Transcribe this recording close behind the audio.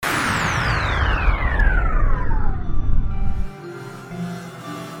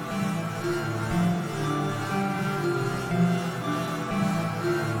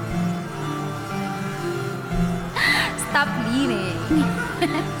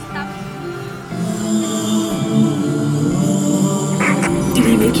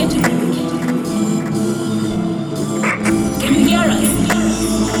kid? Can you hear us?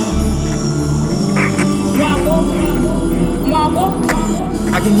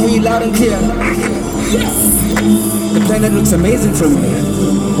 I can hear you loud and clear. Yes! The planet looks amazing from here.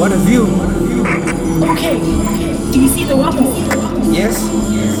 What a view. Okay. Do you see the wormhole? Yes,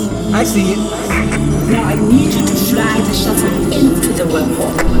 I see it. Now I need you to fly the shuttle into the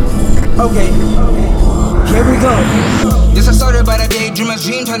wormhole. Okay, here we go. This a story about a daydreamer's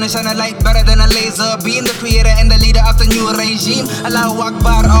dream, trying to shine a light better than a laser beam. The creator and the leader of the new regime. Allahu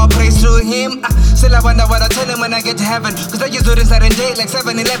Akbar, all praise through him. Still I wonder what I'll tell him when I get to heaven, cause I just do this night and day like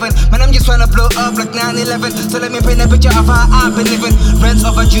 7-Eleven. Man, I'm just trying to blow up like 9/11. So let me paint a picture of how I've been living. Rents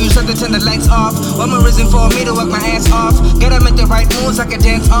overdue, so they turn the lights off. One more reason for me to work my ass off. Gotta make the right moves, I can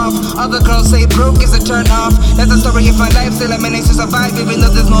dance off. Other girls say broke is a turn off. That's the story of my life, still I manage to survive. Even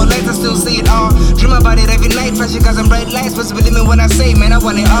though there's no lights, I still see it all. Dream about it every night, flashing cause I'm bright lights. But believe me when I say, man, I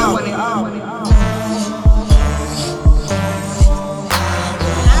want it all.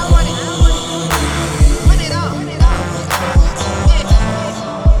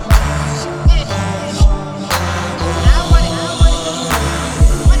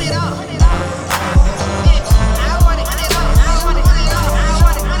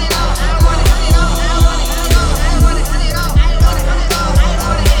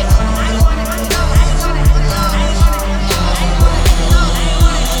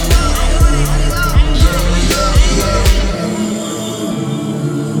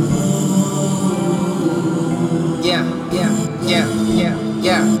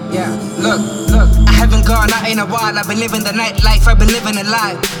 Yeah. Look, I haven't gone out in a while. I've been living the nightlife, I've been living a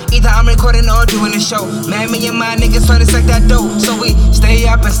lie. Either I'm recording or doing a show. Man, me and my niggas trying to stack that dough. So we stay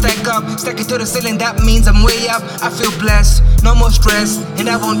up and stack up, stack it to the ceiling, that means I'm way up. I feel blessed, no more stress, and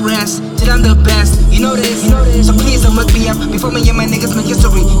I won't rest till I'm the best. You know this, so please don't wake me up before me and my niggas make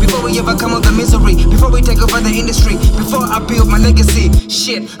history. Before we ever come out the misery, before we take over the industry, before I build my legacy.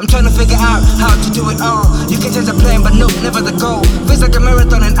 Shit, I'm trying to figure out how to do it all. You can change the plan, but no, never the goal. Feels like a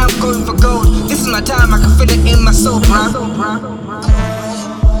marathon and I'm going for gold. This is my time, I can feel it in my soul, bruh.